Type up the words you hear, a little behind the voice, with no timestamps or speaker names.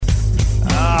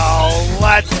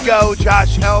go,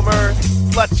 Josh Helmer.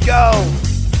 Let's go.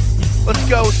 Let's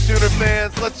go, Sooner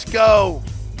fans. Let's go.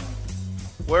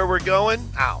 Where we're going?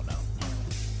 I don't know.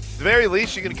 At the very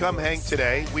least, you can come hang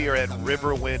today. We are at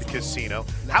Riverwind Casino.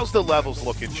 How's the levels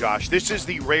looking, Josh? This is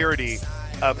the rarity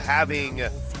of having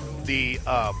the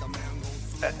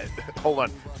hold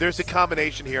on. There's a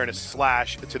combination here and a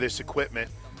slash to this equipment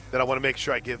that I want to make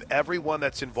sure I give everyone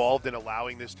that's involved in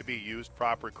allowing this to be used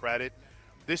proper credit.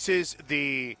 This is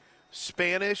the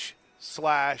Spanish /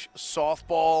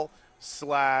 softball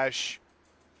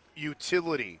 /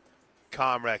 utility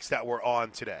Comrex that we're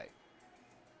on today.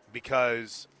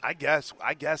 Because I guess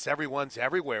everyone's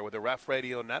everywhere with the Ref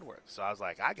Radio Network. So I was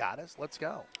like, I got us. Let's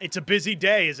go. It's a busy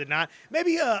day, is it not?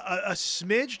 Maybe a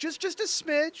smidge, just a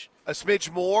smidge. A smidge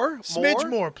more? Smidge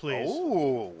more, please.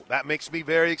 Oh, that makes me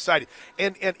very excited.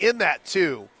 And in that,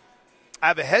 too, I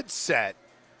have a headset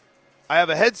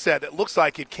that looks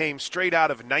like it came straight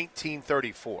out of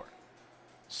 1934.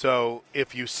 So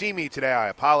if you see me today, I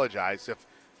apologize. If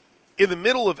in the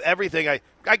middle of everything, I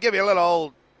give you a little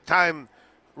old-time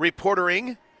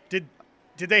reportering. Did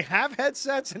they have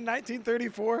headsets in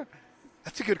 1934?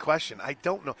 That's a good question. I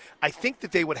don't know. I think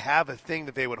that they would have a thing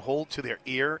that they would hold to their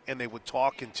ear and they would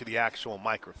talk into the actual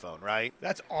microphone, right?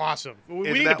 That's awesome.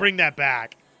 We need to bring that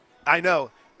back. I know.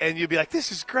 And you'd be like,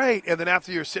 this is great. And then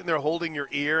after you're sitting there holding your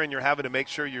ear and you're having to make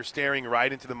sure you're staring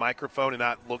right into the microphone and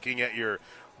not looking at your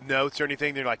notes or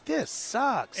anything, you're like, this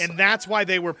sucks. And that's why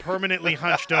they were permanently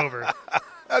hunched over.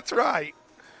 That's right.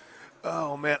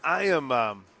 Oh, man.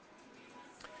 I'm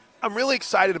really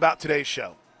excited about today's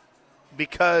show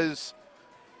because,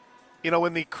 you know,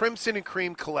 when the Crimson and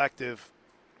Cream Collective,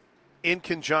 in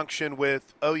conjunction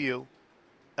with OU,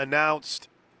 announced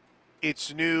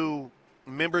its new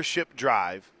membership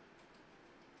drive,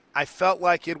 I felt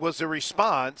like it was a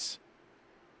response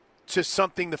to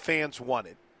something the fans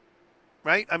wanted,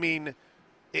 right? I mean,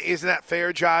 isn't that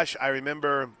fair, Josh? I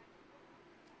remember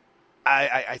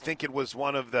I think it was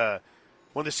one of the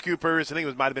scoopers, I think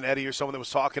it might have been Eddie or someone that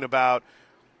was talking about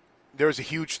there was a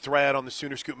huge thread on the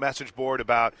Sooner Scoop message board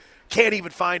about can't even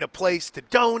find a place to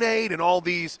donate and all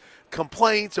these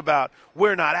complaints about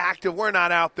we're not active, we're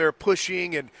not out there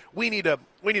pushing, and we need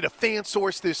to fan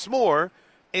source this more.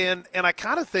 And I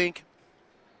kind of think,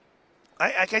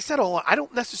 like I said all along, I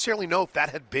don't necessarily know if that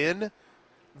had been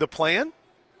the plan,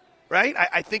 right?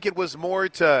 I think it was more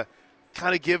to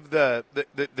kind of give the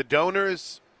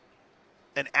donors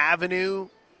an avenue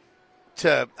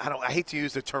to, I hate to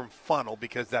use the term funnel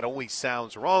because that always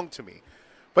sounds wrong to me,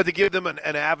 but to give them an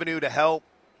avenue to help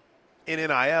in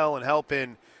NIL and help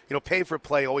in, you know, pay for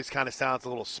play always kind of sounds a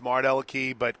little smart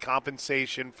alecky, but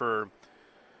compensation for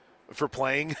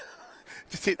playing.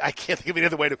 I can't think of any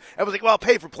other way to. I was like, well,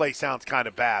 pay for play sounds kind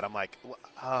of bad. I'm like,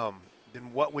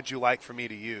 then what would you like for me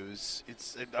to use?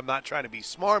 I'm not trying to be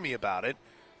smarmy about it.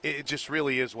 It just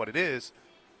really is what it is.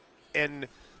 And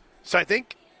so I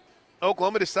think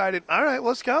Oklahoma decided, all right,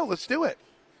 let's go. Let's do it.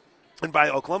 And by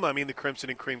Oklahoma, I mean the Crimson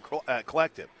and Cream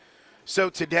Collective. So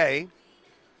today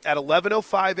at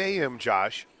 11:05 a.m.,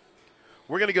 Josh,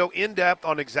 we're going to go in-depth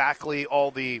on exactly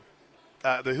all the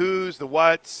who's, the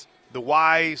whats, the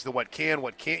whys, the what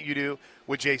can't you do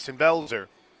with Jason Belzer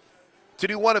to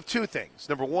do one of two things.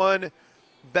 Number one,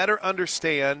 better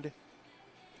understand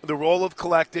the role of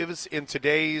collectives in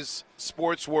today's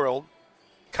sports world,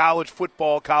 college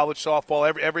football, college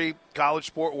softball, every college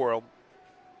sport world,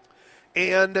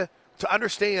 and to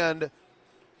understand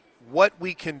what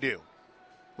we can do,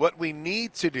 what we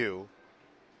need to do,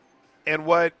 and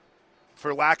what,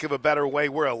 for lack of a better way,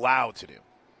 we're allowed to do.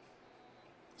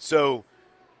 So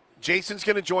Jason's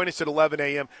going to join us at 11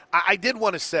 a.m. I did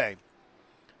want to say,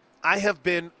 I have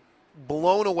been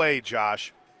blown away,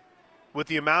 Josh, with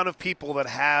the amount of people that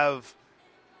have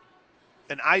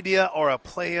an idea or a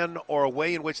plan or a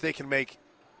way in which they can make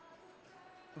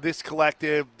this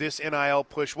collective, this NIL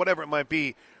push, whatever it might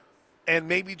be, and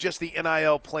maybe just the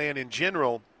NIL plan in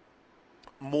general,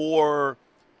 more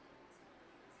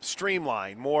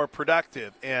streamlined, more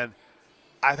productive. And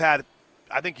I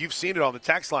think you've seen it on the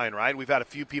text line, right? We've had a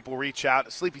few people reach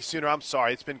out. Sleepy Sooner, I'm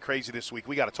sorry, it's been crazy this week.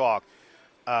 We got to talk.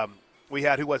 We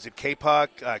had, who was it, K-Puck,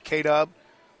 K-Dub,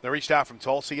 that reached out from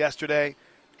Tulsa yesterday,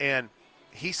 and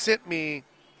he sent me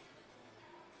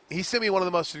one of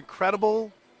the most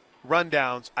incredible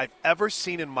rundowns I've ever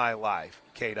seen in my life,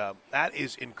 K-Dub. That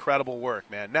is incredible work,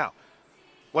 man. Now,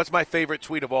 what's my favorite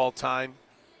tweet of all time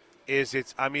is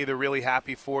I'm either really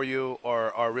happy for you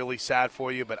or really sad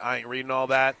for you, but I ain't reading all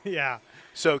that. Yeah.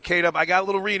 So, K-Dub, I got a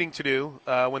little reading to do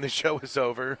when the show is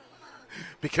over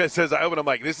because as I open, I'm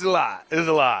like, this is a lot.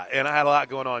 And I had a lot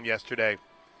going on yesterday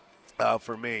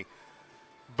for me.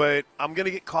 but I'm going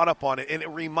to get caught up on it. And it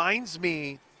reminds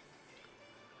me,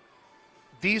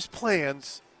 these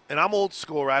plans, and I'm old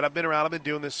school, right? I've been around. I've been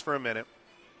doing this for a minute.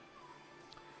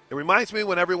 It reminds me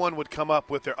when everyone would come up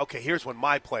with their, okay, here's what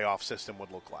my playoff system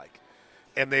would look like.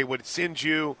 And they would send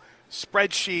you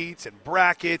spreadsheets and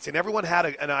brackets, and everyone had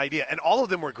an idea. And all of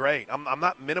them were great. I'm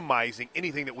not minimizing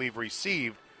anything that we've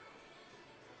received.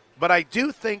 But I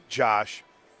do think, Josh,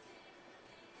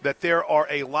 that there are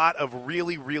a lot of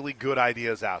really, really good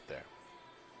ideas out there.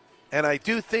 And I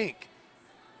do think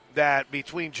that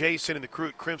between Jason and the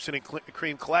Crimson and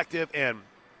Cream Collective and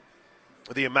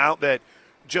the amount that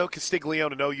Joe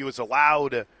Castiglione know you is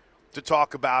allowed to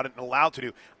talk about it and allowed to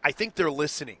do, I think they're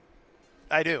listening.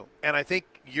 I do. And I think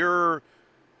your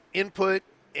input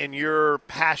and your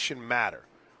passion matter.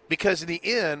 Because in the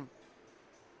end,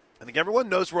 I think everyone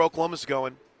knows where Oklahoma's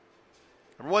going.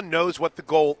 Everyone knows what the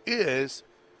goal is.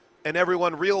 And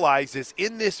everyone realizes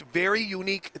in this very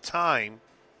unique time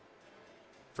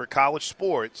for college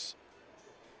sports,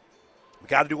 we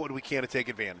got to do what we can to take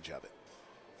advantage of it.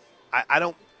 I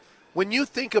don't – when you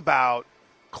think about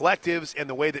collectives and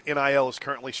the way that NIL is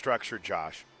currently structured,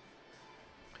 Josh,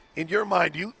 in your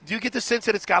mind, do you get the sense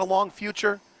that it's got a long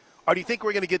future? Or do you think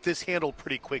we're going to get this handled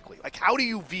pretty quickly? Like, how do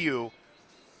you view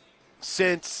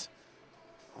since,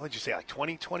 what did you say, like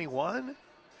 2021?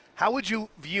 How would you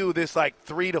view this, like,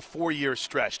 3 to 4 year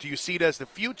stretch? Do you see it as the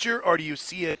future, or do you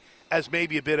see it as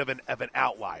maybe a bit of an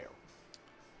outlier?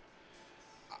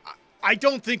 I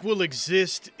don't think we'll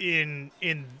exist in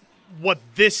what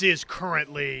this is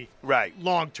currently right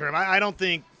long term. I don't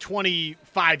think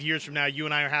 25 years from now you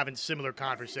and I are having similar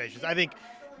conversations. I think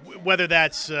whether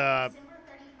that's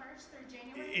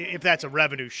if that's a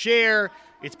revenue share,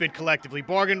 it's been collectively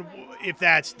bargained. If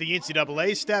that's the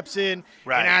NCAA steps in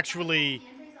and actually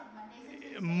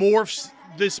morphs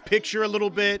this picture a little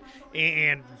bit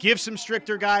and gives some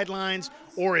stricter guidelines,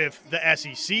 or if the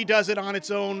SEC does it on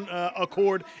its own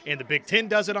accord and the Big Ten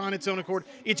does it on its own accord,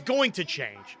 it's going to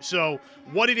change. So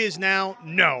what it is now,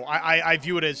 no, I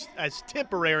view it as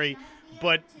temporary,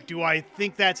 but do I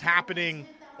think that's happening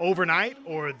overnight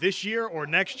or this year or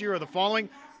next year or the following?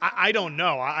 I don't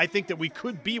know. I think that we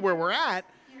could be where we're at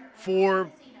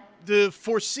for the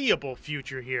foreseeable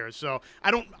future here. So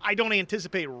I don't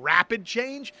anticipate rapid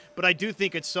change, but I do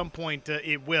think at some point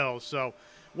it will. So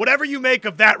whatever you make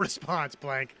of that response,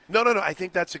 Blank. No. I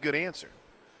think that's a good answer.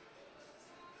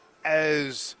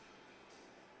 As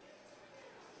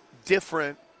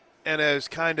different and as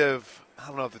kind of, I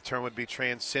don't know if the term would be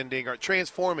transcending or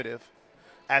transformative,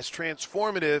 as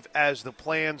the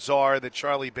plans are that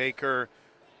Charlie Baker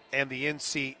and the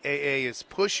NCAA is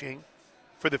pushing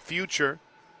for the future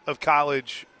of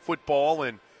college football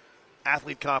and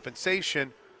athlete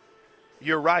compensation,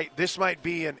 you're right. This might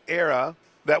be an era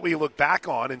that we look back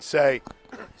on and say,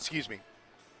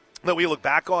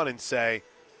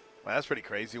 well, that's pretty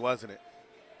crazy, wasn't it?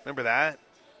 Remember that?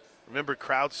 Remember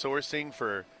crowdsourcing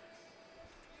for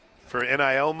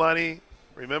NIL money?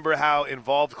 Remember how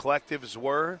involved collectives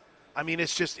were? I mean,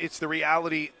 it's the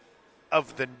reality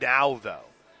of the now, though.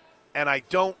 And I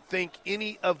don't think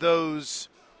any of those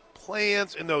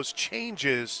plans and those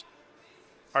changes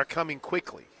are coming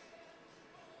quickly.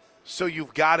 So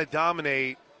you've got to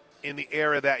dominate in the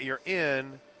era that you're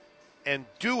in and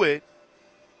do it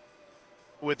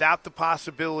without the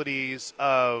possibilities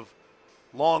of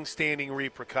long-standing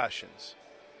repercussions.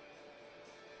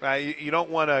 Right? You don't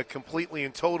want to completely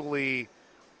and totally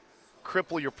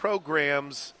cripple your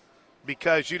programs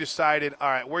because you decided, all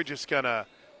right, we're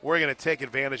going to take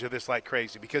advantage of this like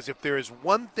crazy. Because if there is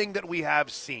one thing that we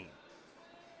have seen,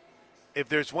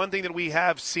 if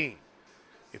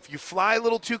you fly a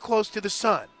little too close to the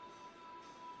sun,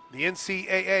 the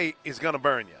NCAA is going to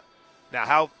burn you. Now,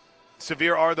 how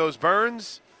severe are those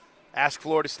burns? Ask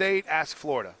Florida State, ask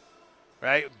Florida.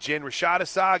 Right? Jen Rashada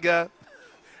saga,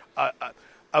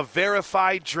 a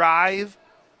verified drive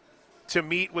to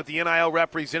meet with the NIL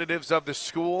representatives of the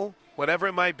school, whatever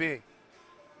it might be.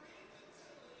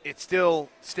 It still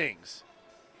stings.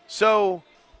 So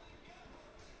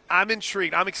I'm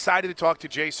intrigued. I'm excited to talk to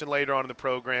Jason later on in the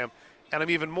program, and I'm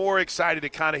even more excited to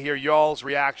kind of hear y'all's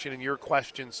reaction and your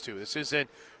questions too. This isn't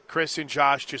Chris and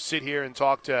Josh just sit here and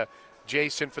talk to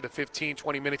Jason for the 15,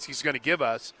 20 minutes he's going to give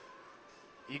us.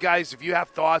 You guys, if you have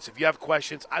thoughts, if you have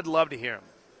questions, I'd love to hear them.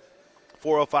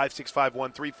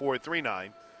 405-651-3439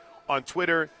 on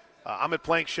Twitter. I'm at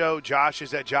Plank Show. Josh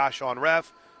is at Josh on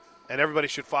Ref. And everybody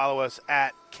should follow us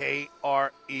at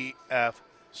KREF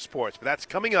Sports. But that's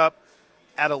coming up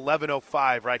at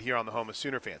 11:05 right here on the home of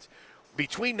Sooner fans.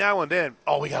 Between now and then,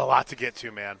 we got a lot to get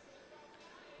to, man.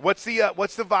 What's the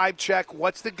vibe check?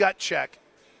 What's the gut check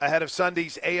ahead of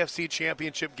Sunday's AFC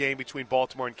Championship game between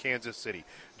Baltimore and Kansas City.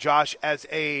 Josh, as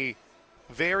a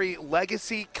very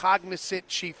legacy-cognizant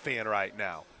Chief fan right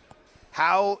now,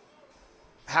 how's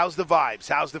the vibes?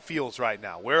 How's the feels right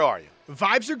now? Where are you?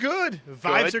 Vibes are good.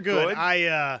 Vibes are good.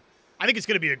 I think it's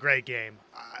going to be a great game.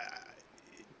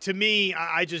 To me,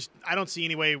 I don't see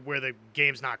any way where the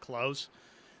game's not close.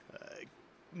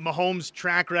 Mahomes'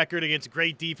 track record against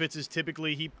great defenses,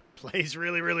 typically he plays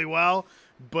really, really well.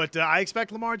 But I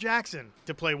expect Lamar Jackson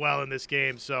to play well in this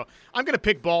game. So I'm going to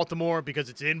pick Baltimore because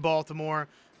it's in Baltimore.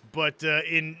 But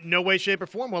in no way, shape, or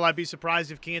form will I be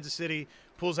surprised if Kansas City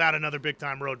pulls out another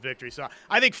big-time road victory. So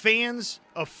I think fans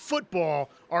of football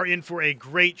are in for a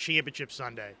great championship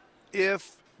Sunday.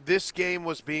 If this game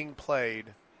was being played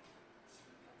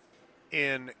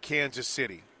in Kansas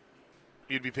City,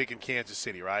 you'd be picking Kansas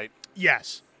City, right?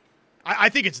 Yes. I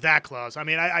think it's that close. I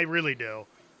mean, I really do.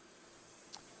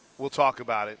 We'll talk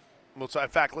about it. In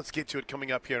fact, let's get to it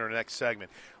coming up here in our next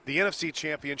segment. The NFC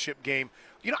Championship game.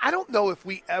 You know, I don't know if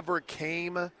we ever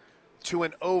came to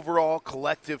an overall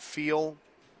collective feel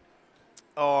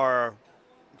or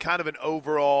kind of an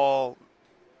overall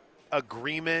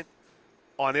agreement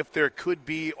on if there could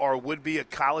be or would be a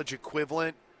college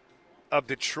equivalent of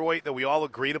Detroit that we all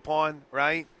agreed upon,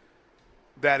 right?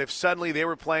 That if suddenly they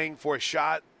were playing for a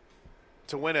shot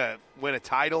to win a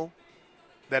title,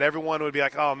 that everyone would be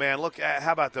like, oh, man, look,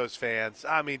 how about those fans?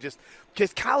 I mean, just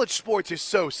because college sports is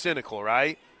so cynical,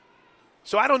 right?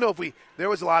 So I don't know if there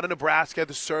was a lot of Nebraska,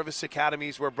 the service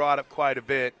academies were brought up quite a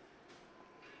bit.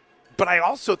 But I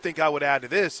also think I would add to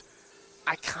this,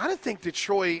 I kind of think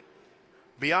Detroit,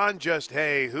 beyond just,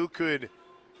 hey, who could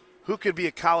be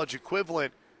a college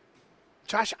equivalent,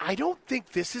 Josh, I don't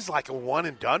think this is like a one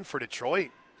and done for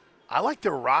Detroit. I like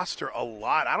their roster a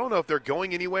lot. I don't know if they're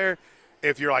going anywhere.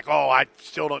 If you're like, oh, I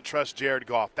still don't trust Jared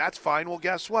Goff, that's fine. Well,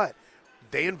 guess what?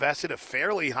 They invested a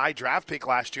fairly high draft pick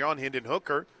last year on Hendon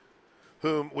Hooker,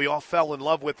 whom we all fell in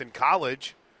love with in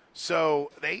college.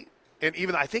 So I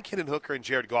think Hendon Hooker and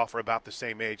Jared Goff are about the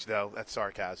same age, though. That's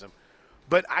sarcasm.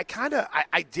 But I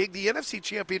dig the NFC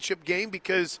Championship game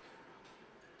because,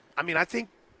 I mean, I think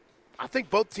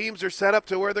both teams are set up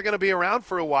to where they're going to be around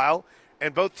for a while,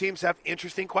 and both teams have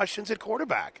interesting questions at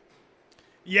quarterback.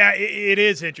 Yeah, it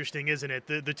is interesting, isn't it?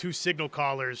 The two signal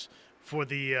callers for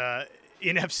the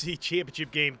NFC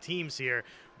Championship game teams here.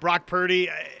 Brock Purdy,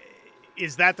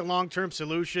 is that the long-term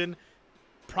solution?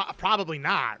 Probably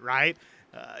not, right?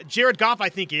 Jared Goff, I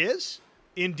think, is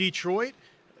in Detroit.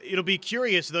 It'll be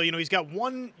curious, though. You know, he's got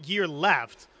 1 year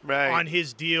left on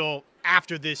his deal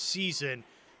after this season.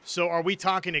 So are we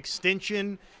talking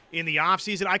extension in the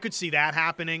offseason? I could see that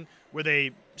happening where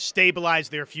they stabilize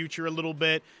their future a little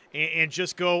bit and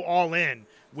just go all in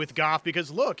with Goff because,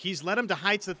 look, he's led them to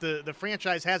heights that the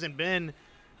franchise hasn't been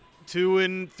to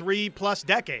in 3+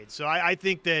 decades. So I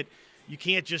think that you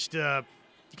can't just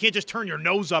turn your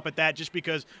nose up at that just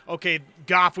because, okay,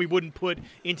 Goff we wouldn't put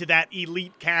into that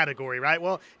elite category, right?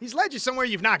 Well, he's led you somewhere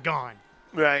you've not gone.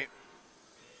 Right.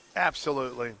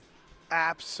 Absolutely.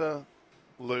 All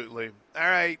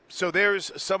right, so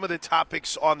there's some of the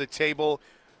topics on the table.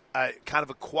 Kind of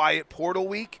a quiet portal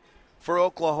week for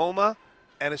Oklahoma,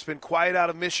 and it's been quiet out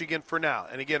of Michigan for now.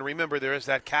 And again, remember, there is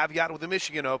that caveat with the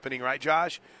Michigan opening, right,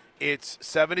 Josh? It's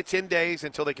 7 to 10 days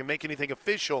until they can make anything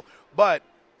official. But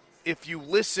if you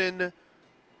listen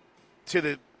to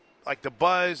the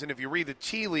buzz and if you read the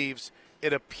tea leaves,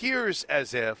 it appears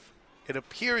as if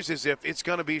it's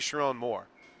going to be Sharon Moore,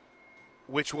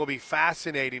 which will be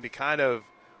fascinating to kind of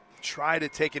try to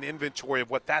take an inventory of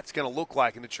what that's going to look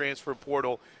like in the transfer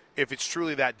portal if it's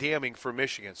truly that damning for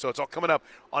Michigan. So it's all coming up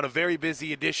on a very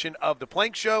busy edition of The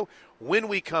Plank Show. When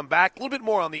we come back, a little bit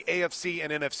more on the AFC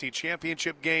and NFC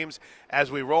championship games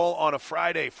as we roll on a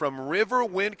Friday from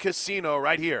Riverwind Casino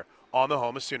right here on the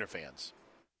home of Sooner fans.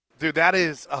 Dude, that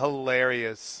is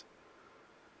hilarious.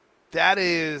 That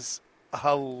is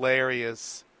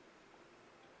hilarious.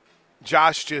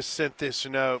 Josh just sent this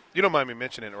note. You don't mind me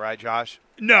mentioning it, right, Josh?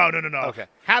 No. Okay.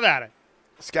 Have at it.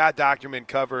 Scott Docterman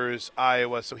covers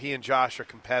Iowa, so he and Josh are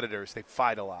competitors. They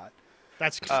fight a lot.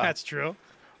 That's true.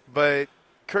 But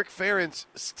Kirk Ferentz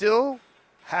still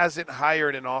hasn't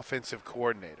hired an offensive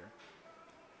coordinator.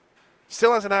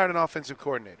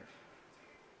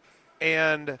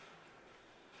 And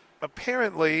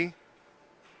apparently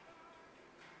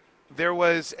there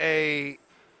was a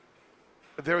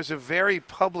very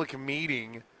public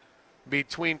meeting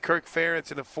between Kirk Ferentz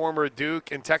and the former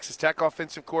Duke and Texas Tech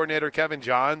offensive coordinator Kevin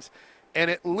Johns, and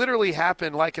it literally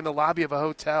happened like in the lobby of a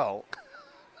hotel.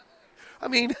 I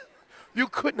mean, you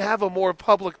couldn't have a more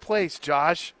public place,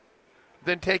 Josh.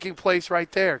 than taking place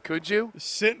right there, could you?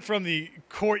 Sent from the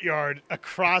courtyard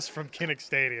across from Kinnick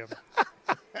Stadium.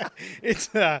 It's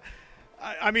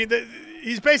I mean,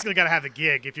 he's basically got to have the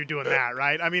gig if you're doing that,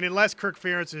 right? I mean, unless Kirk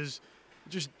Ferentz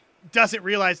just doesn't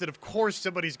realize that, of course,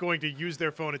 somebody's going to use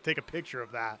their phone and take a picture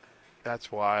of that.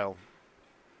 That's wild.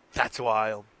 That's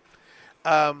wild.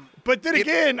 But then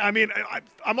again, I mean,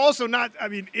 I'm also not. I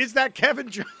mean, is that Kevin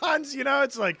Johns? You know,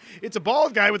 it's like it's a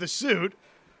bald guy with a suit.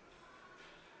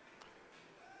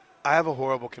 I have a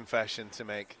horrible confession to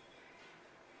make.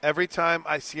 Every time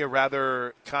I see a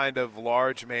rather kind of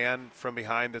large man from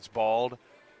behind that's bald,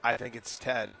 I think it's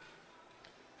Ted.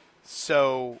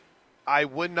 So I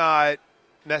would not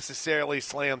necessarily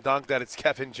slam dunk that it's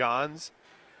Kevin Johns.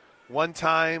 One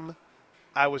time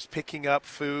I was picking up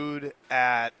food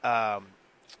at,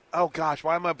 oh gosh,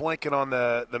 why am I blanking on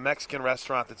the Mexican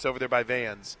restaurant that's over there by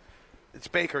Vans? It's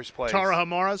Baker's Place.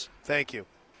 Tarahumara's? Thank you.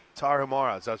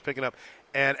 Tarahumara's. I was picking up.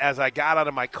 And as I got out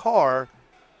of my car,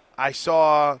 I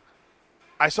saw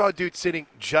a dude sitting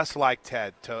just like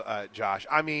Ted, Josh.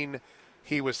 I mean,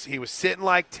 he was sitting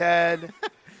like Ted.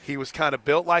 He was kind of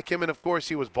built like him, and of course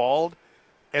he was bald.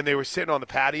 And they were sitting on the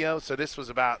patio. So this was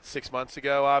about 6 months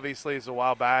ago, obviously. It's a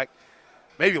while back,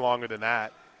 maybe longer than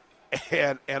that.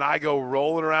 And I go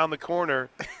rolling around the corner,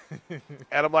 and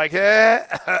I'm like, hey,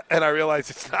 and I realize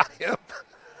it's not him.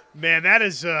 Man, that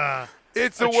is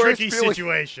it's the a worst tricky feeling.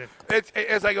 Situation. It's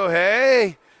as I go,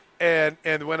 hey. And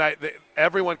when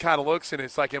everyone kind of looks, and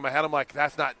it's like in my head, I'm like,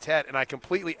 that's not Ted. And I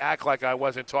completely act like I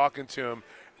wasn't talking to him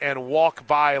and walk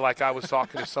by like I was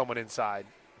talking to someone inside.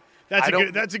 That's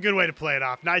a good way to play it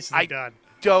off. Nicely done.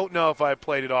 Don't know if I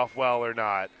played it off well or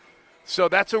not. So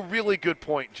that's a really good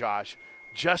point, Josh.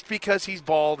 Just because he's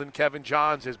bald and Kevin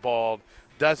Johns is bald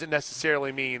doesn't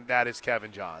necessarily mean that is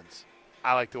Kevin Johns.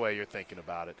 I like the way you're thinking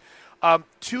about it.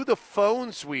 To the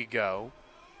phones we go.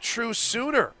 True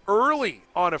Sooner, early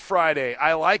on a Friday.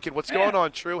 I like it. What's going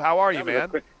on, True? How are you,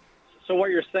 man? So what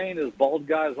you're saying is bald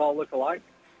guys all look alike?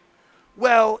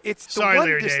 Well, it's the Sorry, one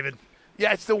Larry David.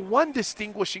 Yeah, it's the one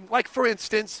distinguishing. Like, for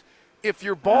instance, if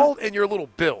you're bald and you're a little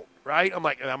built, right? I'm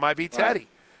like, that might be Teddy. Right.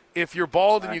 If you're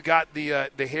bald and you got the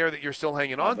hair that you're still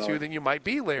hanging on to, then you might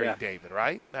be Larry David,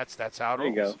 right? That's how it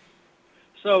rolls. There you go.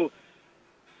 So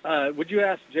would you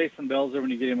ask Jason Belzer when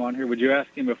you get him on here, would you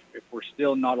ask him if we're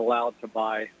still not allowed to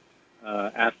buy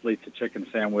athletes a chicken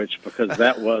sandwich? Because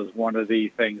that was one of the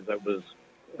things that was,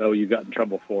 you got in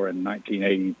trouble for in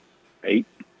 1988.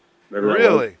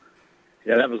 Really?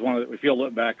 Yeah, that was one of the, if you'll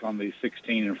look back on the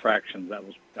 16 infractions, that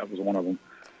was one of them.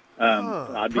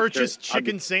 Purchase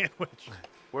chicken sandwich.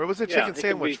 Where was the chicken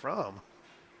sandwich from?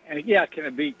 And can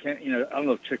it be? I don't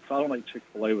know if I don't think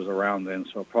Chick-fil-A was around then,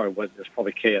 so it probably was. There's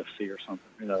probably KFC or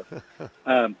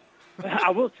something.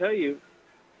 I will tell you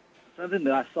something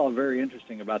that I saw very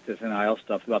interesting about this NIL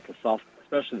stuff, about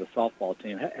especially the softball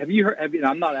team. Have you heard?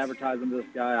 I'm not advertising this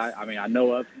guy. I mean, I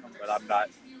know of him, but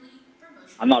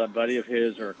I'm not a buddy of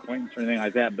his or acquaintance or anything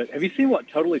like that. But have you seen what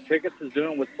Totally Tickets is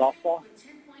doing with softball?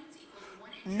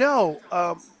 No,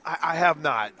 I have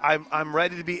not. I'm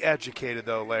ready to be educated,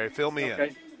 though, Larry. Fill me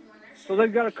in. So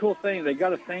they've got a cool thing. They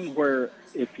got a thing where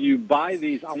if you buy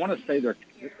these, I want to say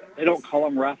they don't call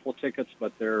them raffle tickets,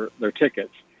 but they're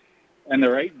tickets, and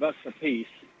they're $8 a piece.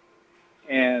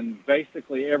 And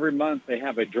basically every month they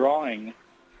have a drawing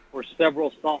for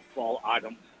several softball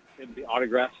items. It could be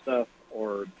autographed stuff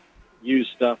or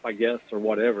used stuff, I guess, or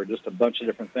whatever. Just a bunch of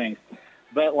different things.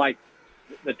 But like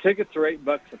the tickets are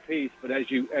 $8 a piece, but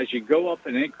as you go up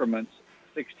in increments,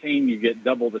 16 you get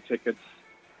double the tickets.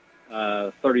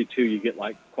 32, you get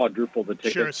like quadruple the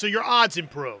tickets. Sure, so your odds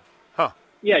improve. Huh.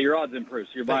 Yeah, your odds improve.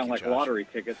 So you're buying like lottery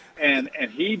tickets. And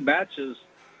he matches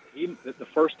the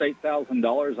first $8,000.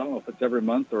 I don't know if it's every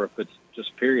month or if it's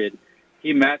just period.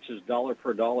 He matches dollar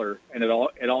per dollar, and it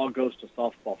all goes to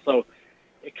softball. So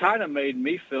it kind of made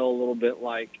me feel a little bit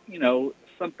like,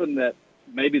 something that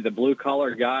maybe the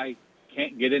blue-collar guy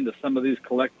can't get into some of these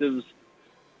collectives.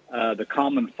 The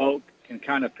common folk can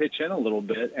kind of pitch in a little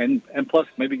bit, and plus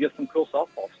maybe get some cool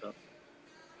softball stuff.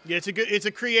 Yeah, it's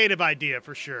a creative idea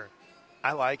for sure.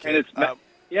 I like it. And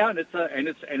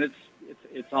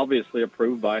it's obviously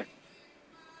approved by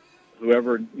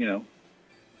whoever,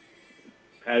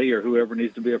 Patty or whoever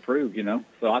needs to be approved,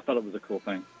 So I thought it was a cool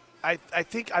thing. I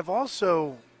think I've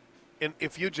also, and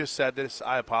if you just said this,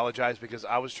 I apologize because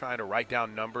I was trying to write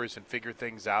down numbers and figure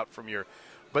things out from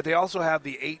but they also have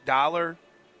the $8.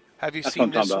 Have you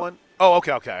seen this one? Oh,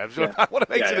 okay. I want to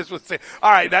make sure this was safe.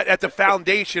 All right, at the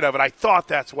foundation of it, I thought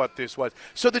that's what this was.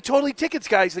 So the Totally Tickets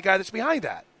guy is the guy that's behind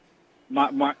that.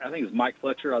 I think it's Mike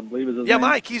Fletcher, I believe is his name. Yeah,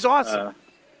 Mike, he's awesome.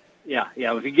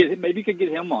 If you get him, maybe you could get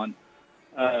him on.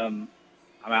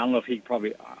 I mean, I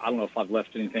don't know if I've left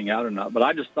anything out or not, but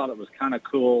I just thought it was kind of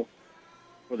cool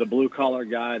for the blue collar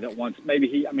guy that wants,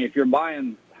 if you're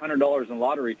buying $100 in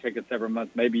lottery tickets every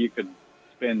month, maybe you could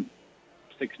spend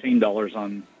 $16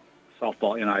 on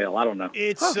softball NIL. I don't know.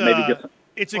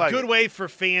 It's a good way for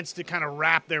fans to kind of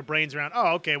wrap their brains around,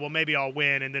 oh, okay, well, maybe I'll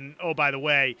win. And then, oh, by the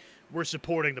way, we're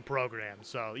supporting the program.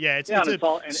 So, yeah, it's a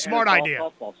smart idea.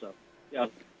 Softball, so. Yeah.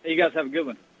 Hey, you guys have a good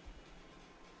one.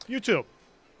 You too.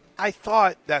 I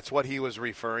thought that's what he was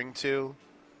referring to,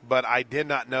 but I did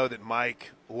not know that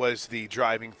Mike was the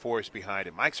driving force behind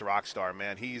it. Mike's a rock star,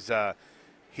 man. He's done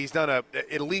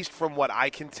at least from what I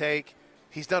can take,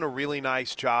 he's done a really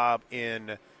nice job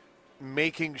in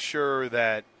making sure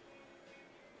that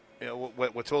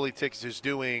what Totally Tickets is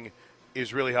doing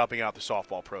is really helping out the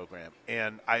softball program.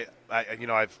 And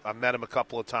I've met him a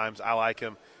couple of times. I like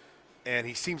him. And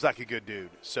he seems like a good dude.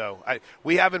 So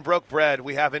we haven't broke bread.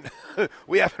 We haven't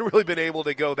really been able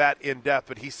to go that in depth.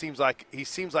 But he seems like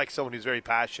someone who's very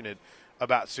passionate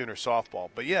about Sooner softball.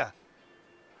 But yeah,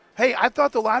 hey, I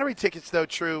thought the lottery tickets though,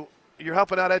 True, you're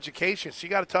helping out education. So you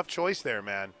got a tough choice there,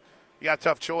 man. You got a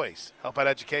tough choice: help out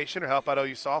education or help out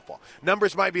OU softball.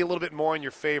 Numbers might be a little bit more in your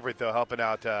favorite though, helping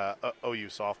out OU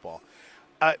softball.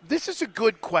 This is a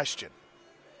good question.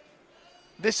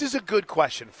 This is a good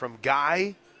question from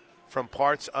Guy. From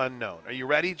Parts Unknown. Are you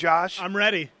ready, Josh? I'm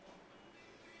ready.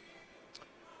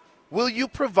 Will you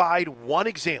provide one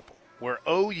example where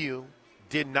OU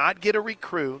did not get a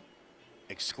recruit,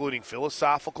 excluding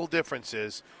philosophical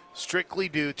differences, strictly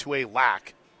due to a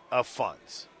lack of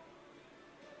funds?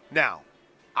 Now,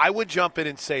 I would jump in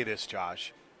and say this,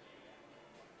 Josh.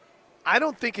 I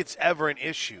don't think it's ever an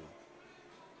issue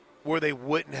where they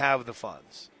wouldn't have the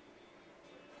funds.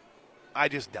 I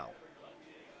just don't.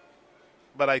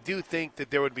 But I do think that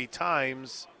there would be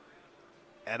times,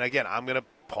 and again, I'm going to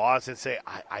pause and say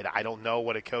I don't know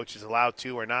what a coach is allowed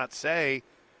to or not say,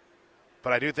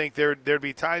 but I do think there'd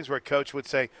be times where a coach would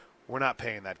say, we're not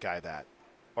paying that guy that,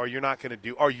 or you're not going to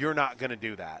do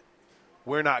that.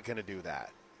 We're not going to do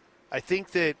that. I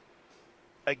think that,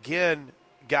 again,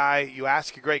 Guy, you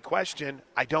ask a great question.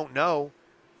 I don't know.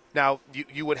 Now,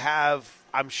 you would have,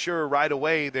 I'm sure right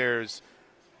away there's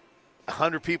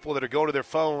 100 people that are going to their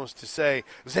phones to say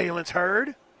Zalen's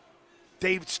Hurd,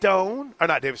 Dave Stone, or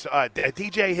not Dave Stone,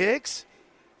 DJ Hicks.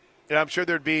 And I'm sure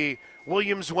there'd be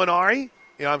Williams Winari.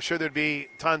 I'm sure there'd be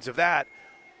tons of that.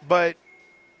 But,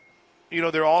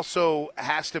 there also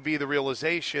has to be the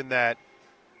realization that,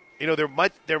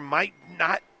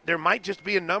 there might just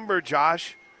be a number,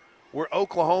 Josh, where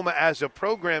Oklahoma as a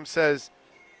program says,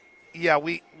 yeah,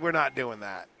 we're not doing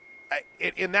that.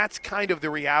 And that's kind of the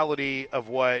reality of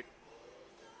what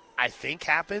I think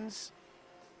happens.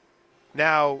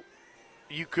 Now,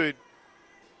 you could,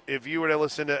 if you were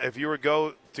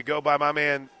to go by my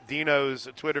man Dino's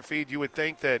Twitter feed, you would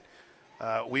think that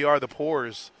we are the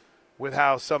poors with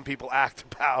how some people act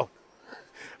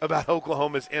about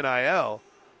Oklahoma's NIL.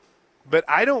 But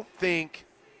I don't think,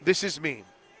 this is me,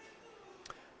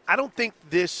 I don't think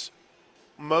this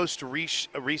most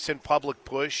recent public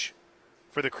push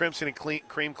for the Crimson and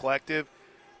Cream Collective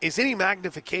is any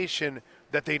magnification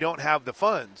that they don't have the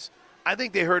funds. I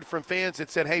think they heard from fans that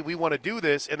said, hey, we want to do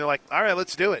this, and they're like, all right,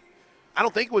 let's do it. I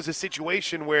don't think it was a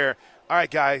situation where, all right,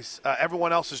 guys,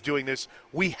 everyone else is doing this.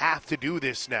 We have to do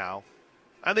this now.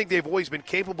 I think they've always been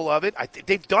capable of it.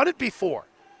 They've done it before.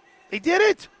 They did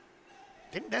it.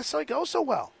 Didn't necessarily go so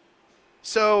well.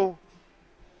 So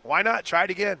why not try it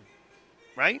again,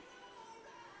 right?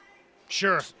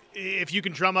 Sure. If you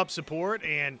can drum up support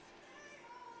and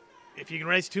if you can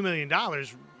raise $2 million,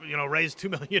 raise $2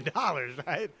 million,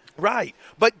 right? Right.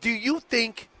 But do you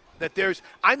think that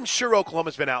I'm sure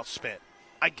Oklahoma's been outspent.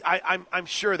 I'm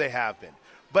sure they have been.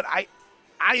 But I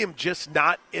am just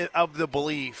not of the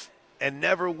belief, and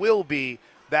never will be,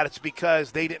 that it's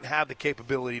because they didn't have the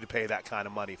capability to pay that kind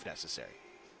of money if necessary.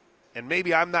 And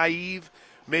maybe I'm naive.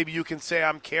 Maybe you can say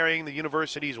I'm carrying the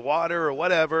university's water or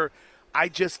whatever. I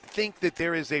just think that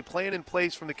there is a plan in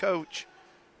place from the coach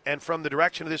and from the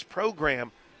direction of this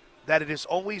program that it is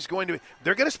always going to be.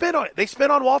 They're going to spend on it. They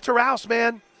spent on Walter Rouse,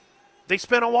 man. They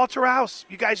spent on Walter Rouse.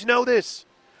 You guys know this.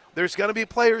 There's going to be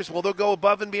players, they'll go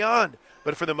above and beyond.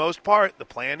 But for the most part, the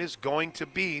plan is going to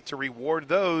be to reward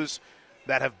those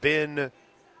that have been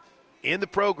in the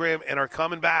program and are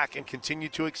coming back and continue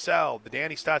to excel. The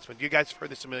Danny Stutzman, you guys have heard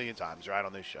this a million times, right,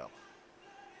 on this show.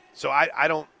 So I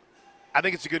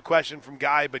think it's a good question from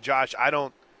Guy, but Josh, I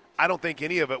don't think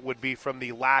any of it would be from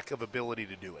the lack of ability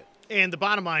to do it. And the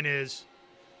bottom line is,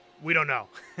 we don't know.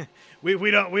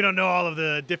 we don't know all of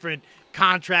the different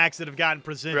contracts that have gotten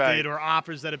presented right. or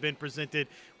offers that have been presented.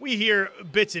 We hear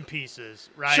bits and pieces,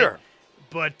 right? Sure.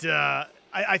 But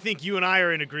I think you and I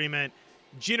are in agreement.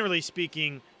 Generally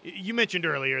speaking, you mentioned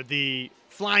earlier the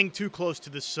flying too close to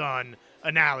the sun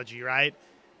analogy, right?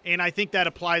 And I think that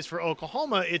applies for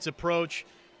Oklahoma, its approach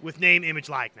with name, image,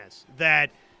 likeness,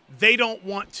 that they don't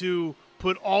want to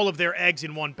put all of their eggs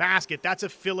in one basket. That's a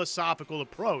philosophical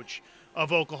approach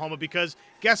of Oklahoma because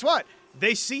guess what?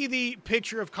 They see the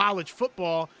picture of college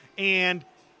football and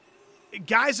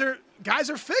guys are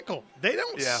fickle. They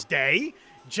don't stay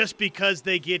just because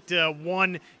they get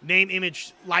one name,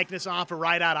 image, likeness offer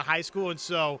right out of high school. And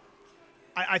so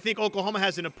I think Oklahoma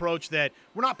has an approach that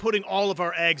we're not putting all of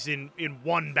our eggs in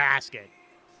one basket.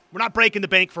 We're not breaking the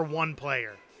bank for one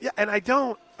player. Yeah, and I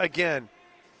don't, again,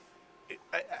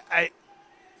 I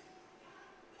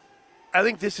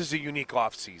think this is a unique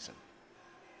offseason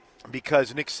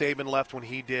because Nick Saban left when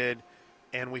he did,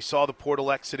 and we saw the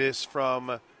portal exodus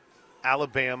from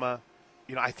Alabama.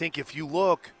 I think if you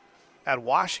look at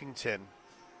Washington's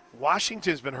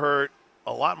been hurt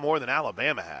a lot more than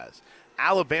Alabama has.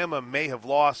 Alabama may have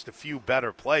lost a few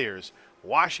better players.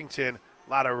 Washington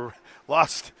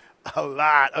lost a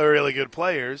lot of really good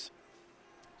players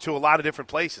to a lot of different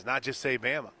places, not just say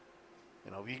Bama.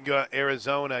 You can go to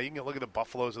Arizona, you can look at the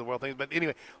Buffaloes of the world things. But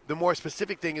anyway, the more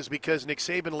specific thing is because Nick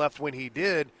Saban left when he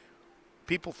did,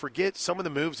 people forget some of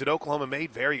the moves that Oklahoma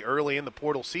made very early in the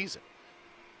portal season,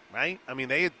 right? I mean,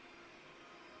 they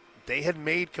had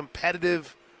made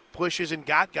competitive pushes and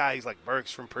got guys like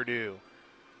Burks from Purdue,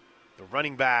 the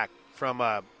running back from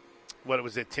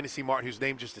Tennessee Martin, whose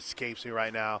name just escapes me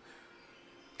right now.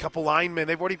 A couple linemen.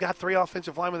 They've already got 3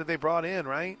 offensive linemen that they brought in,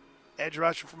 right? Edge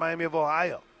rusher from Miami of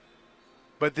Ohio.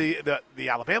 But the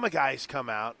Alabama guys come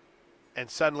out, and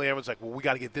suddenly everyone's like, well, we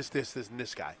got to get this, and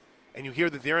this guy. And you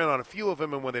hear that they're in on a few of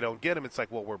them, and when they don't get them, it's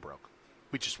like, well, we're broke.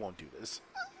 We just won't do this.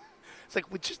 It's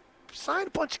like, we just signed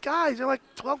a bunch of guys. There are like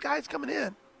 12 guys coming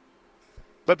in.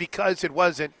 But because it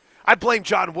wasn't, I blame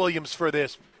John Williams for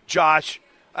this, Josh.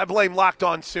 I blame Locked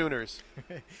On Sooners.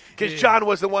 Because John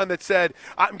was the one that said,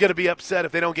 I'm going to be upset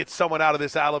if they don't get someone out of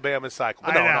this Alabama cycle.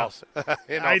 But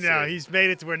I know. He's made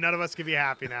it to where none of us can be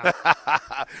happy now.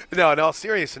 No, in all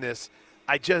seriousness,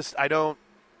 I don't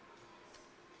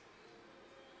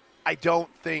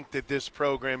think that this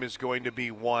program is going to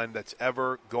be one that's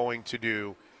ever going to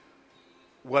do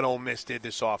what Ole Miss did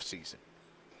this offseason,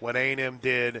 what A&M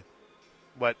did,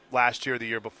 what last year or the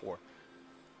year before,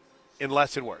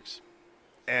 unless it works.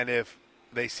 And if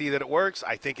they see that it works,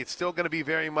 I think it's still going to be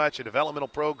very much a developmental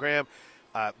program.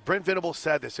 Brent Venables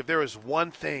said this. If there is one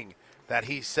thing that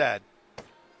he said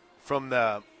from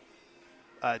the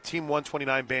Team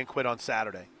 129 banquet on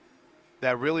Saturday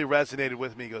that really resonated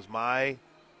with me, he goes, my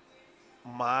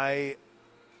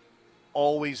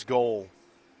always goal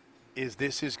is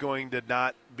this is going to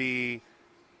not be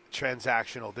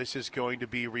transactional. This is going to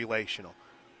be relational.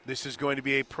 This is going to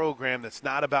be a program that's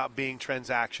not about being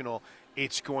transactional.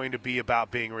 It's going to be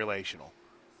about being relational.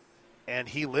 And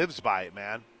he lives by it,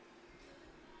 man.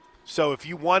 So if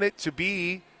you want it to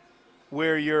be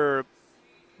where you're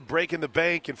breaking the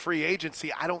bank in free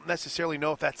agency, I don't necessarily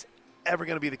know if that's ever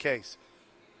going to be the case.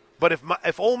 But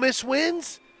if Ole Miss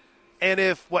wins, and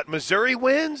if Missouri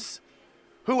wins,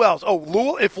 who else?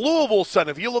 Oh, if Louisville's son,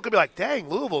 if you look and be like, dang,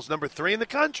 Louisville's number 3 in the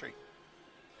country,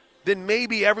 then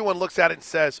maybe everyone looks at it and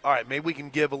says, all right, maybe we can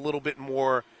give a little bit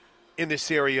more in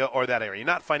this area or that area.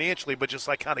 Not financially, but just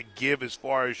like kind of give as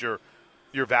far as your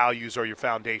values or your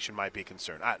foundation might be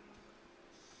concerned.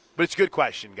 But it's a good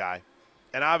question, Guy.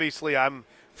 And obviously I'm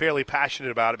fairly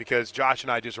passionate about it because Josh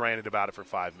and I just ranted about it for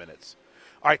 5 minutes.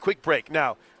 All right, quick break.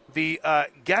 Now, the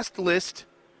guest list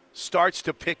starts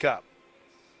to pick up.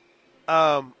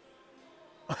 I'm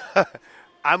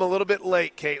a little bit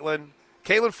late, Caitlin.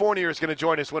 Caitlin Fournier is going to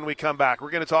join us when we come back. We're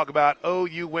going to talk about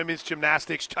OU women's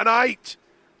gymnastics tonight.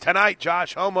 Tonight,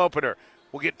 Josh, home opener.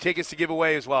 We'll get tickets to give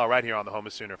away as well right here on the Home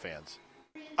of Sooner Fans.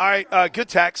 All right, good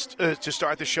text to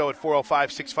start the show at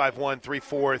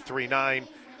 405-651-3439.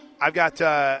 I've got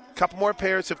a couple more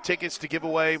pairs of tickets to give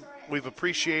away. We've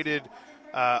appreciated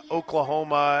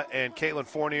Oklahoma and Caitlin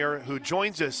Fournier, who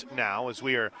joins us now as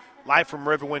we are live from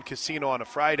Riverwind Casino on a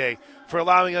Friday, for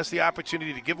allowing us the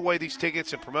opportunity to give away these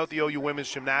tickets and promote the OU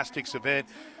women's gymnastics event.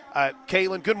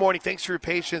 Caitlin, good morning. Thanks for your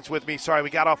patience with me. Sorry, we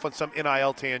got off on some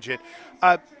NIL tangent.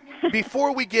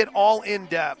 Before we get all in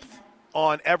depth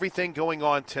on everything going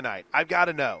on tonight, I've got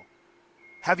to know,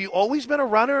 have you always been a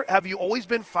runner? Have you always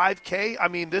been 5K? I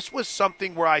mean, this was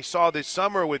something where I saw this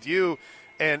summer with you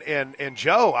and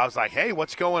Joe. I was like, hey,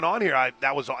 what's going on here?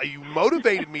 You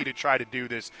motivated me to try to do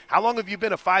this. How long have you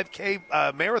been a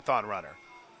 5K marathon runner?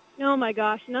 Oh my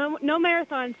gosh, no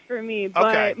marathons for me.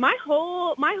 But Okay. my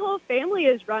whole family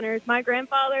is runners. My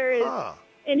grandfather is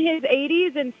in his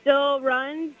 80s and still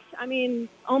runs. I mean,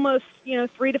 almost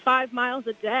 3 to 5 miles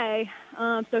a day.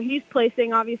 So he's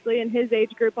placing obviously in his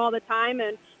age group all the time.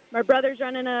 And my brother's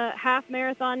running a half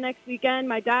marathon next weekend.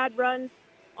 My dad runs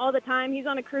all the time. He's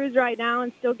on a cruise right now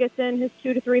and still gets in his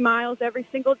 2 to 3 miles every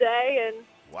single day. And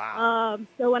wow.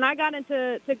 So when I got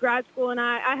into grad school, and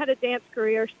I had a dance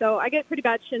career, so I get pretty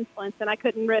bad shin splints, and I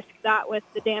couldn't risk that with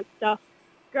the dance stuff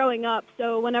growing up.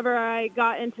 So whenever I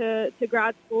got into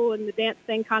grad school and the dance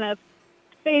thing kind of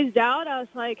phased out, I was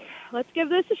like, let's give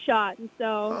this a shot. And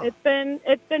so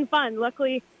it's been fun.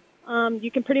 Luckily,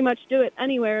 you can pretty much do it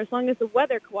anywhere as long as the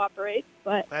weather cooperates.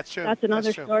 But that's true. That's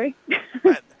another story.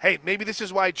 Hey, maybe this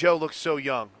is why Joe looks so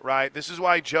young, right? This is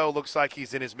why Joe looks like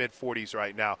he's in his mid-40s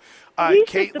right now. He's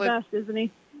Caitlin, just the best, isn't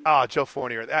he? Joe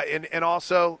Fournier. And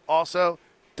also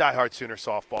diehard Sooner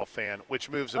softball fan, which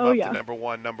moves him up to number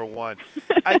one.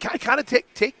 I kind of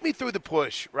take me through the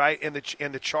push, right, and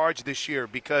the charge this year,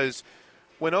 because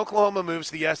when Oklahoma moves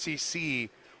to the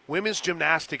SEC, women's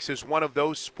gymnastics is one of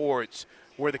those sports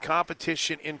where the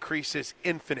competition increases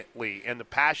infinitely and the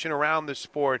passion around the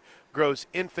sport grows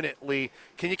infinitely.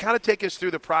 Can you kind of take us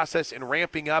through the process in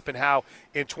ramping up and how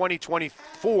in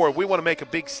 2024 we want to make a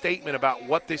big statement about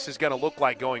what this is going to look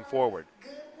like going forward?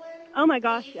 Oh, my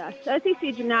gosh, yes.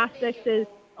 SEC gymnastics is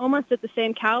almost at the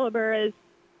same caliber as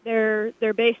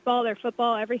their baseball, their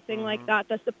football, everything like that.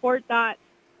 The support that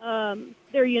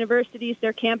their universities,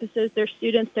 their campuses, their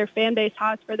students, their fan base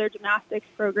has for their gymnastics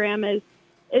program is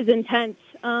intense.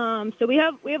 So we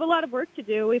have a lot of work to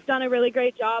do. We've done a really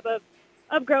great job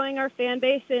of growing our fan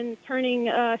base and turning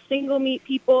single meet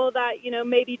people that,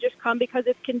 maybe just come because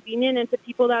it's convenient into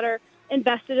people that are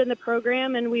invested in the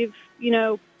program. And we've,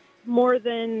 more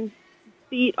than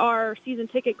beat our season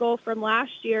ticket goal from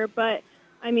last year. But,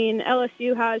 I mean,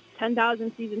 LSU has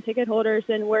 10,000 season ticket holders,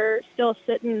 and we're still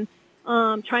sitting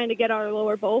trying to get our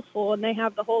lower bowl full, and they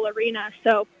have the whole arena.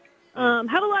 So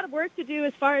have a lot of work to do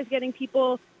as far as getting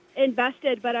people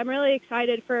invested, but I'm really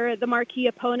excited for the marquee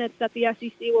opponents that the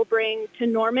SEC will bring to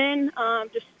Norman. I'm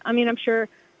sure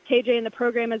KJ and the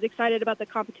program is excited about the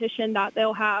competition that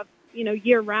they'll have,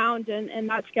 year round and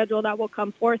that schedule that will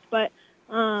come forth. But,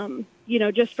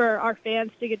 just for our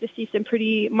fans to get to see some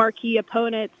pretty marquee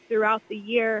opponents throughout the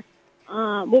year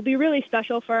will be really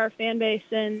special for our fan base.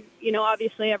 And,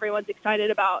 obviously everyone's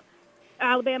excited about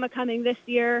Alabama coming this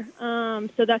year,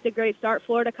 so that's a great start.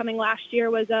 Florida coming last year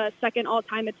was a second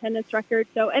all-time attendance record.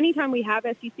 So anytime we have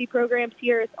SEC programs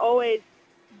here, it's always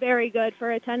very good for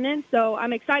attendance. So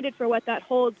I'm excited for what that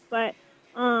holds. But,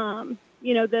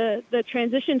 the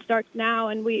transition starts now,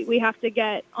 and we have to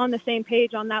get on the same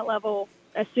page on that level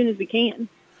as soon as we can.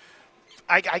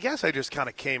 I guess I just kind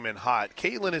of came in hot.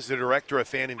 Caitlin is the director of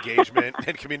fan engagement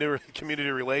and community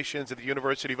relations at the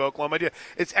University of Oklahoma.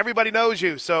 It's everybody knows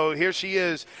you, so here she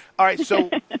is. All right, so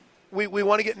we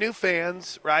want to get new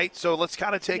fans, right? So let's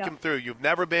kind of take them through. You've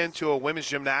never been to a women's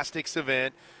gymnastics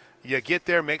event. You get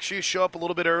there, make sure you show up a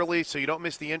little bit early so you don't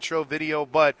miss the intro video.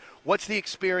 But what's the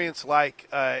experience like,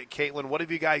 Caitlin? What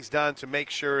have you guys done to make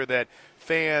sure that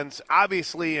fans,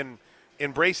 obviously,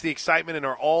 embrace the excitement and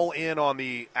are all in on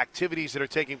the activities that are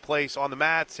taking place on the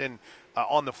mats and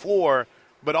on the floor,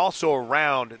 but also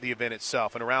around the event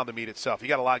itself and around the meet itself? You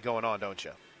got a lot going on, don't you?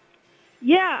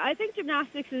 Yeah, I think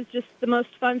gymnastics is just the most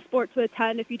fun sport to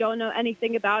attend if you don't know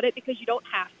anything about it, because you don't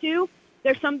have to.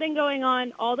 There's something going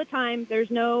on all the time.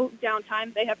 There's no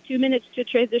downtime. They have 2 minutes to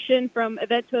transition from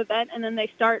event to event, and then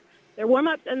they start their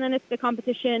warm-ups, and then it's the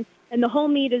competition, and the whole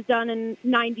meet is done in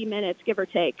 90 minutes, give or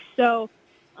take. So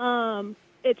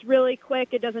it's really quick.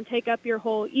 It doesn't take up your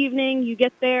whole evening. You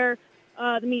get there.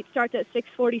 The meet starts at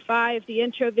 6:45. The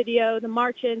intro video, the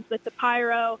march-ins with the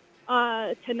pyro.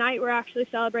 Tonight we're actually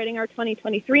celebrating our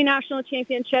 2023 national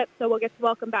championship, so we'll get to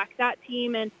welcome back that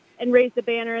team and raise the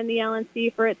banner in the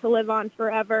LNC for it to live on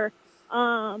forever.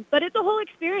 But it's a whole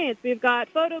experience. We've got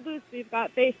photo booths. We've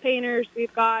got face painters.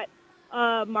 We've got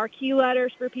marquee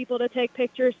letters for people to take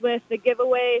pictures with, the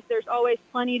giveaways. There's always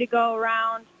plenty to go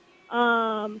around.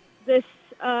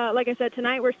 Like I said,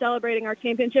 tonight we're celebrating our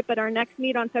championship, but our next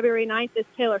meet on February 9th is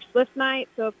Taylor Swift night.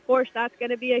 So, of course, that's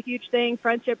going to be a huge thing.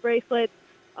 Friendship bracelets.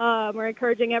 We're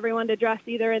encouraging everyone to dress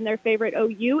either in their favorite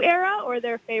OU era or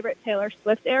their favorite Taylor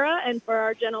Swift era. And for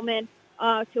our gentlemen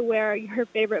to wear your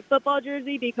favorite football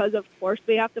jersey, because, of course,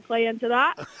 we have to play into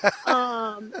that.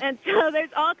 And so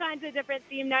there's all kinds of different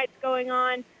theme nights going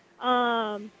on.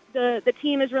 The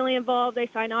team is really involved. They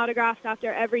sign autographs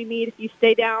after every meet if you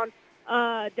stay down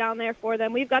there for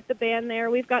them. We've got the band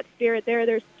there. We've got Spirit there.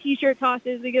 There's T-shirt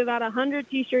tosses. We give out 100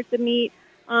 T-shirts a meet.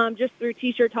 just through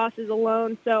T-shirt tosses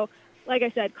alone. So, like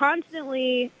I said,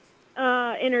 constantly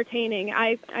entertaining.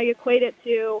 I equate it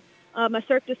to a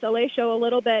Cirque du Soleil show a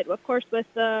little bit, of course, with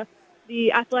the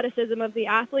athleticism of the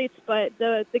athletes, but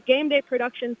the game day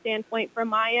production standpoint from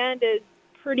my end is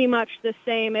pretty much the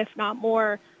same, if not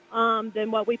more,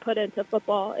 than what we put into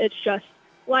football. It's just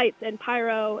lights and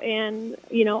pyro and,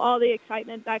 all the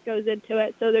excitement that goes into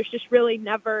it. So there's just really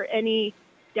never any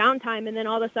downtime, and then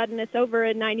all of a sudden it's over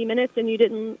in 90 minutes and you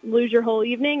didn't lose your whole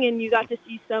evening, and you got to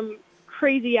see some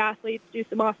crazy athletes do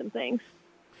some awesome things.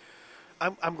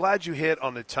 I'm glad you hit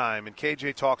on the time, and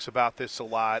KJ talks about this a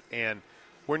lot, and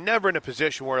we're never in a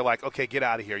position where like, okay, get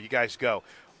out of here, you guys go.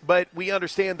 But we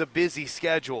understand the busy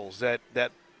schedules that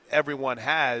everyone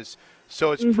has,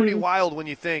 so it's pretty wild when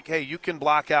you think, hey, you can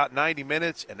block out 90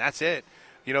 minutes and that's it.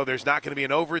 There's not going to be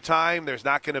an overtime. There's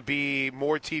not going to be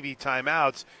more TV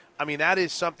timeouts. I mean, that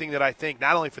is something that I think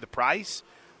not only for the price,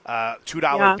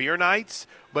 $2 beer nights,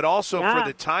 but also for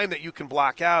the time that you can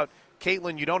block out.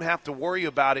 Caitlin, you don't have to worry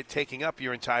about it taking up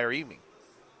your entire evening.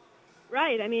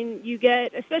 Right. I mean, you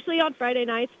get, especially on Friday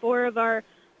nights, 4 of our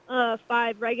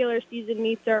 5 regular season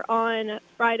meets are on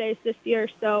Fridays this year.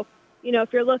 So,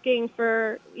 if you're looking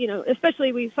for,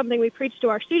 especially something we preach to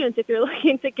our students, if you're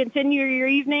looking to continue your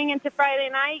evening into Friday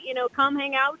night, come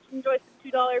hang out, enjoy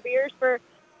some $2 beers for an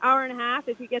hour and a half.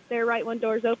 If you get there right when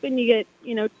doors open, you get,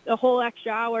 a whole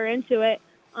extra hour into it.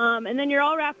 And then you're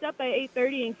all wrapped up by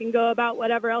 8:30 and can go about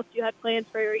whatever else you had plans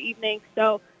for your evening.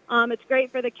 So it's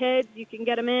great for the kids. You can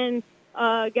get them in,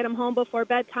 get them home before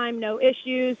bedtime, no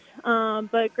issues.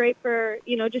 But great for,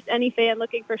 just any fan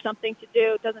looking for something to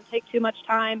do. It doesn't take too much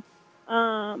time.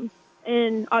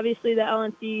 And obviously the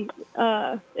LNC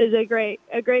is a great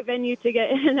venue to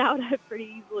get in and out of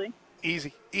pretty easily.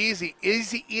 Easy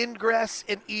ingress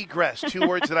and egress. 2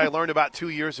 words that I learned about 2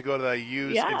 years ago that I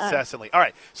use incessantly. All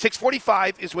right,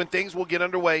 6:45 is when things will get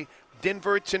underway.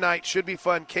 Denver tonight should be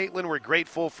fun. Caitlin, we're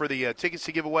grateful for the tickets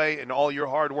to give away and all your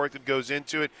hard work that goes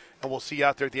into it, and we'll see you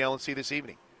out there at the LNC this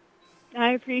evening.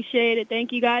 I appreciate it.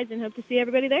 Thank you, guys, and hope to see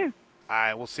everybody there. All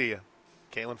right, we'll see you.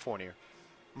 Caitlin Fournier.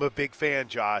 I'm a big fan,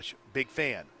 Josh. Big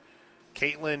fan.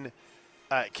 Caitlin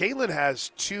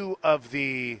has 2 of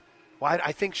the – well,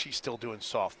 I think she's still doing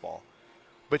softball.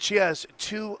 But she has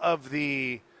 2 of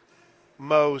the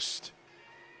most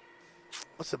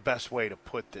 – what's the best way to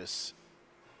put this?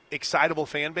 Excitable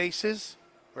fan bases,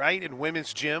 right, in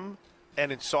women's gym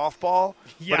and in softball.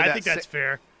 Yeah, I think that's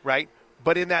fair. Right?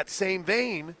 But in that same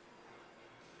vein,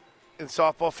 in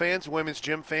softball fans, women's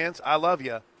gym fans, I love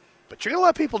you. But you're going to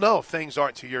let people know if things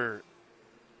aren't to your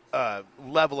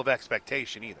level of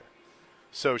expectation either.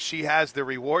 So she has the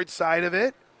reward side of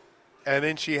it, and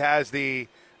then she has they're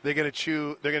going to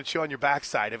chew on your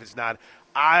backside if it's not.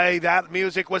 That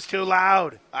music was too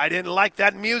loud. I didn't like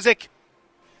that music.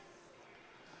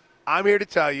 I'm here to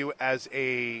tell you, as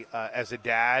a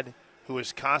dad who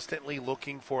is constantly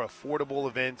looking for affordable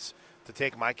events to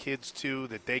take my kids to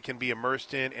that they can be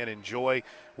immersed in and enjoy,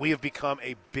 we have become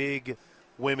a big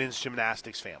women's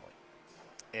gymnastics family,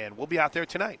 and we'll be out there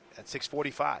tonight at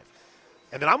 6:45.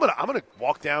 And then I'm gonna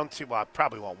walk down to. Well, I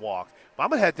probably won't walk, but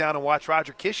I'm gonna head down and watch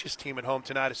Roger Kish's team at home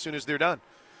tonight as soon as they're done.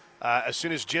 As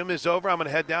soon as gym is over, I'm gonna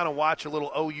head down and watch a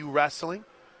little OU wrestling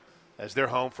as they're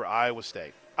home for Iowa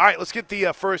State. All right, let's get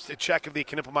the first check of the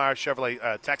Knippelmeyer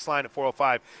Chevrolet text line at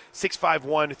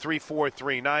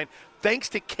 405-651-3439. Thanks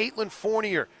to Caitlin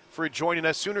Fournier for joining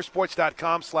us.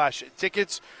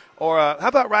 Soonersports.com/tickets. Or how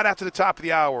about right after the top of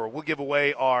the hour, we'll give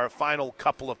away our final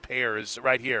couple of pairs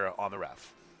right here on the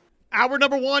Ref. Hour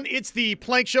number 1, it's the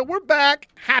Plank Show. We're back.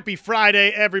 Happy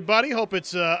Friday, everybody. Hope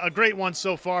it's a great one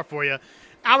so far for you.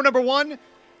 Hour number 1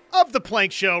 of the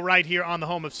Plank Show right here on the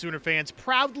home of Sooner fans,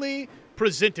 proudly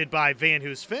presented by Van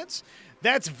Hoos Fence.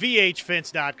 That's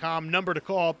VHFence.com. Number to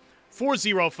call,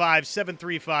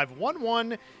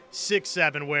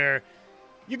 405-735-1167, where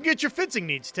you can get your fencing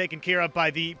needs taken care of by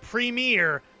the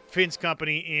premier fence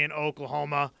company in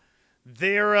Oklahoma.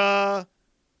 Their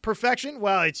perfection,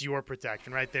 well, it's your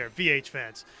protection right there,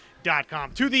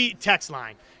 VHFence.com. To the text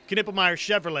line, Knippelmeyer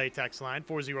Chevrolet text line,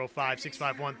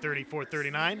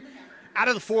 405-651-3439. Out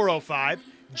of the 405,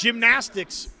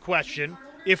 gymnastics question,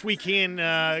 if we can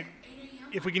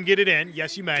get it in.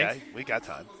 Yes, you may. Okay, we got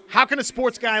time. How can a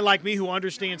sports guy like me who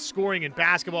understands scoring in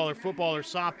basketball or football or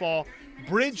softball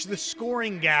bridge the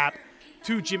scoring gap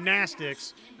to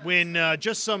gymnastics when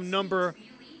just some number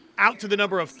out to the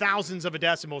number of thousands of a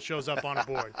decimal shows up on a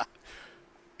board?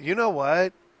 You know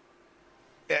what?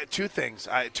 Two things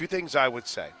I would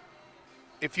say.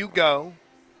 If you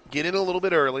get in a little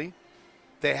bit early,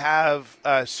 they have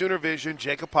Sooner Vision,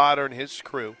 Jacob Potter and his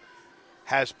crew.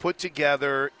 has put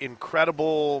together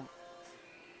incredible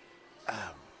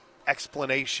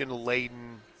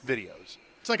explanation-laden videos.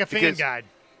 It's like a fan guide.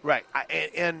 Right.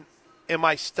 And am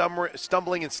I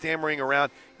stumbling and stammering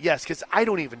around? Yes, because I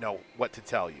don't even know what to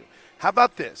tell you. How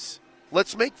about this?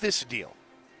 Let's make this deal.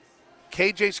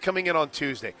 KJ's coming in on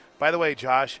Tuesday. By the way,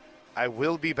 Josh, I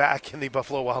will be back in the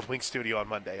Buffalo Wild Wings studio on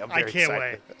Monday. I'm very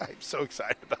excited. Wait. I'm so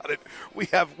excited about it. We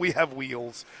have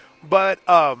wheels. But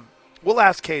we'll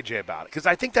ask KJ about it because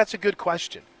I think that's a good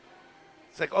question.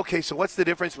 It's like, okay, so what's the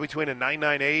difference between a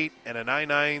 998 and a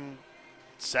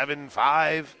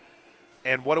 9975?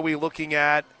 And what are we looking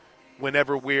at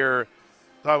whenever we're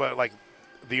talking about, like,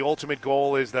 the ultimate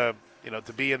goal is to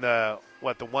be in the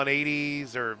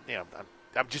 180s or,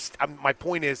 my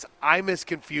point is I'm as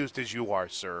confused as you are,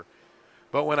 sir.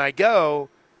 But when I go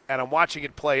and I'm watching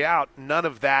it play out, none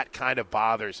of that kind of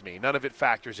bothers me. None of it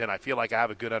factors in. I feel like I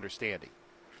have a good understanding.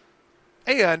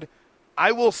 And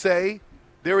I will say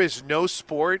there is no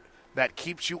sport that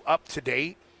keeps you up to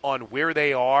date on where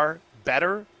they are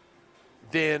better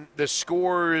than the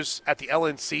scores at the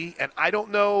LNC. And I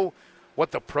don't know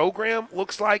what the program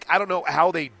looks like. I don't know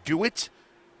how they do it,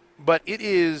 but it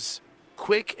is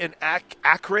quick and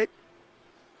accurate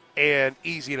and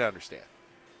easy to understand.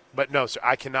 But no, sir,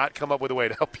 I cannot come up with a way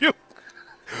to help you.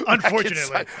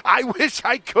 Unfortunately. I wish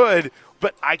I could,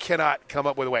 but I cannot come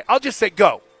up with a way. I'll just say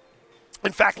go.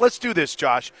 In fact, let's do this,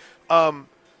 Josh.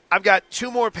 I've got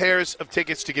 2 more pairs of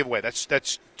tickets to give away.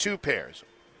 That's 2 pairs.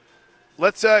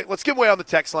 Let's give away on the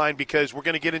text line because we're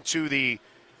going to get into the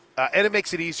and it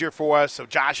makes it easier for us, so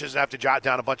Josh doesn't have to jot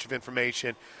down a bunch of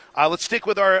information. Let's stick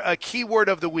with our keyword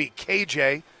of the week,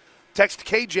 KJ. Text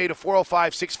KJ to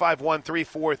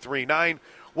 405-651-3439.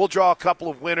 We'll draw a couple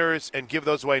of winners and give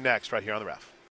those away next right here on The Ref.